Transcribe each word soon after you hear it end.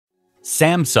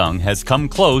Samsung has come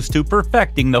close to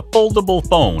perfecting the foldable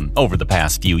phone over the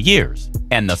past few years,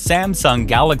 and the Samsung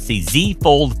Galaxy Z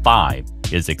Fold 5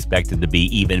 is expected to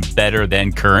be even better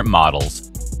than current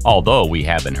models. Although we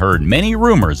haven't heard many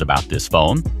rumors about this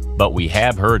phone, but we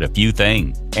have heard a few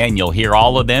things, and you'll hear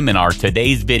all of them in our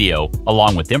today's video,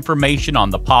 along with information on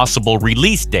the possible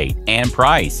release date and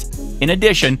price. In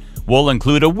addition, we'll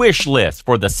include a wish list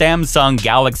for the Samsung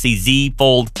Galaxy Z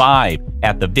Fold 5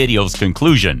 at the video's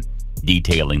conclusion,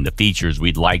 detailing the features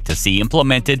we'd like to see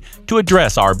implemented to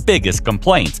address our biggest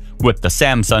complaints with the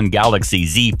Samsung Galaxy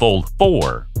Z Fold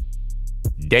 4.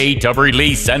 Date of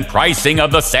release and pricing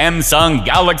of the Samsung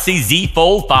Galaxy Z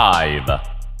Fold 5.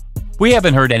 We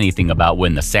haven't heard anything about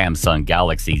when the Samsung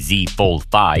Galaxy Z Fold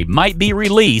 5 might be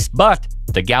released, but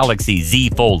the Galaxy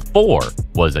Z Fold 4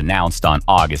 was announced on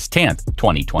August 10,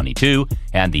 2022,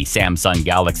 and the Samsung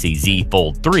Galaxy Z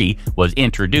Fold 3 was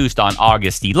introduced on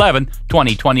August 11,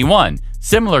 2021.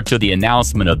 Similar to the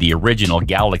announcement of the original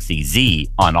Galaxy Z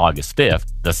on August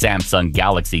 5th, the Samsung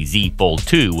Galaxy Z Fold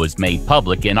 2 was made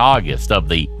public in August of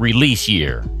the release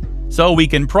year. So we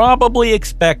can probably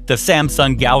expect the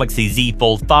Samsung Galaxy Z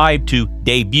Fold 5 to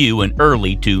debut in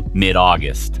early to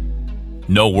mid-August.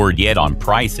 No word yet on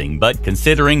pricing, but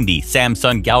considering the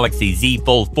Samsung Galaxy Z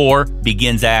Fold 4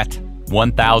 begins at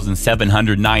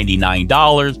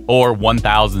 $1,799 or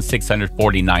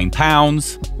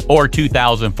 £1,649 or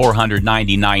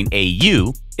 $2,499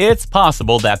 AU, it's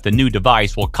possible that the new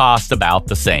device will cost about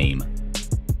the same.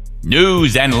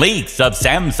 News and leaks of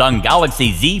Samsung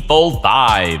Galaxy Z Fold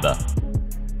 5.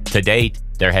 To date,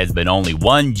 there has been only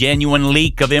one genuine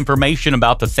leak of information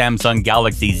about the Samsung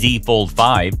Galaxy Z Fold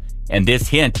 5, and this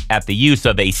hint at the use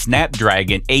of a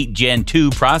Snapdragon 8 Gen 2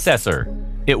 processor.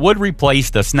 It would replace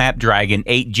the Snapdragon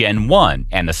 8 Gen 1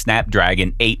 and the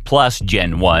Snapdragon 8 Plus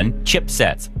Gen 1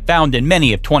 chipsets found in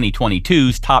many of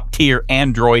 2022's top-tier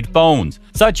Android phones,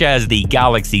 such as the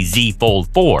Galaxy Z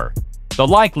Fold 4. The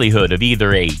likelihood of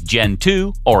either a Gen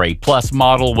 2 or a Plus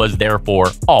model was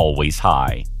therefore always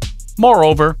high.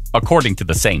 Moreover, according to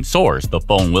the same source, the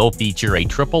phone will feature a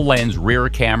triple-lens rear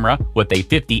camera with a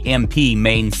 50MP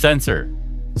main sensor.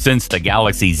 Since the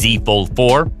Galaxy Z Fold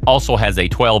 4 also has a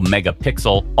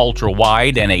 12-megapixel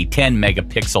ultra-wide and a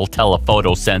 10-megapixel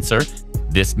telephoto sensor,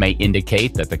 this may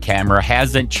indicate that the camera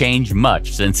hasn't changed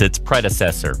much since its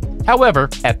predecessor. However,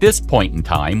 at this point in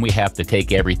time, we have to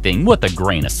take everything with a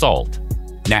grain of salt.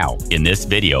 Now, in this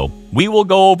video, we will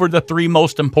go over the three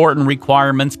most important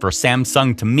requirements for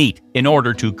Samsung to meet in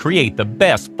order to create the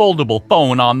best foldable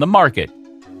phone on the market.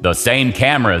 The same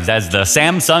cameras as the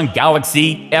Samsung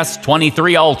Galaxy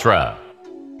S23 Ultra.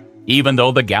 Even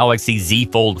though the Galaxy Z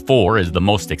Fold 4 is the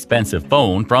most expensive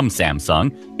phone from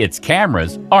Samsung, its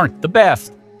cameras aren't the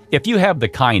best. If you have the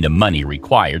kind of money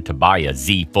required to buy a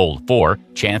Z Fold 4,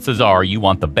 chances are you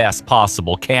want the best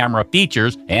possible camera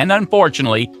features, and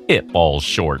unfortunately, it falls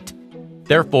short.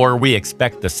 Therefore, we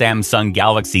expect the Samsung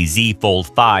Galaxy Z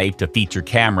Fold 5 to feature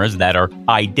cameras that are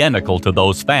identical to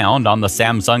those found on the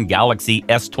Samsung Galaxy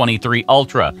S23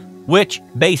 Ultra, which,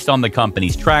 based on the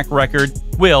company's track record,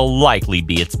 will likely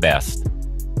be its best.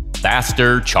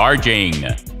 Faster charging.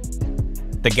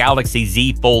 The Galaxy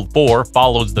Z Fold 4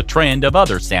 follows the trend of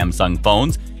other Samsung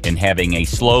phones in having a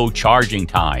slow charging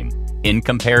time. In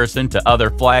comparison to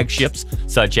other flagships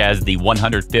such as the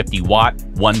 150-watt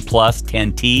OnePlus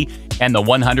 10T and the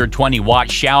 120-watt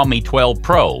Xiaomi 12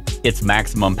 Pro, its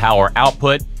maximum power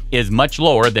output is much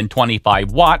lower than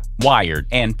 25-watt wired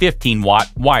and 15-watt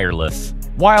wireless.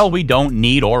 While we don't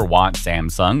need or want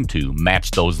Samsung to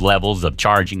match those levels of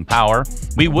charging power,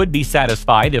 we would be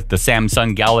satisfied if the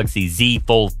Samsung Galaxy Z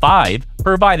Fold 5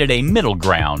 provided a middle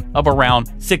ground of around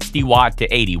 60-watt to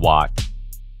 80-watt.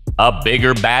 A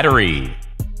bigger battery.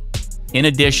 In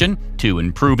addition to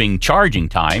improving charging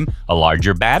time, a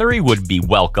larger battery would be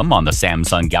welcome on the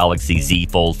Samsung Galaxy Z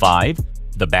Fold 5.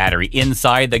 The battery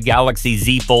inside the Galaxy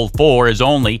Z Fold 4 is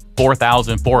only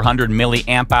 4,400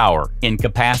 mAh in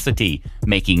capacity,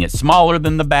 making it smaller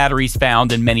than the batteries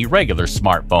found in many regular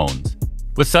smartphones.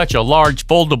 With such a large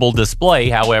foldable display,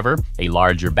 however, a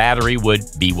larger battery would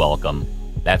be welcome.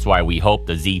 That's why we hope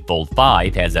the Z Fold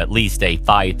 5 has at least a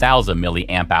 5,000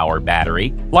 mAh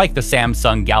battery, like the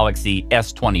Samsung Galaxy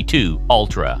S22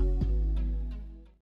 Ultra.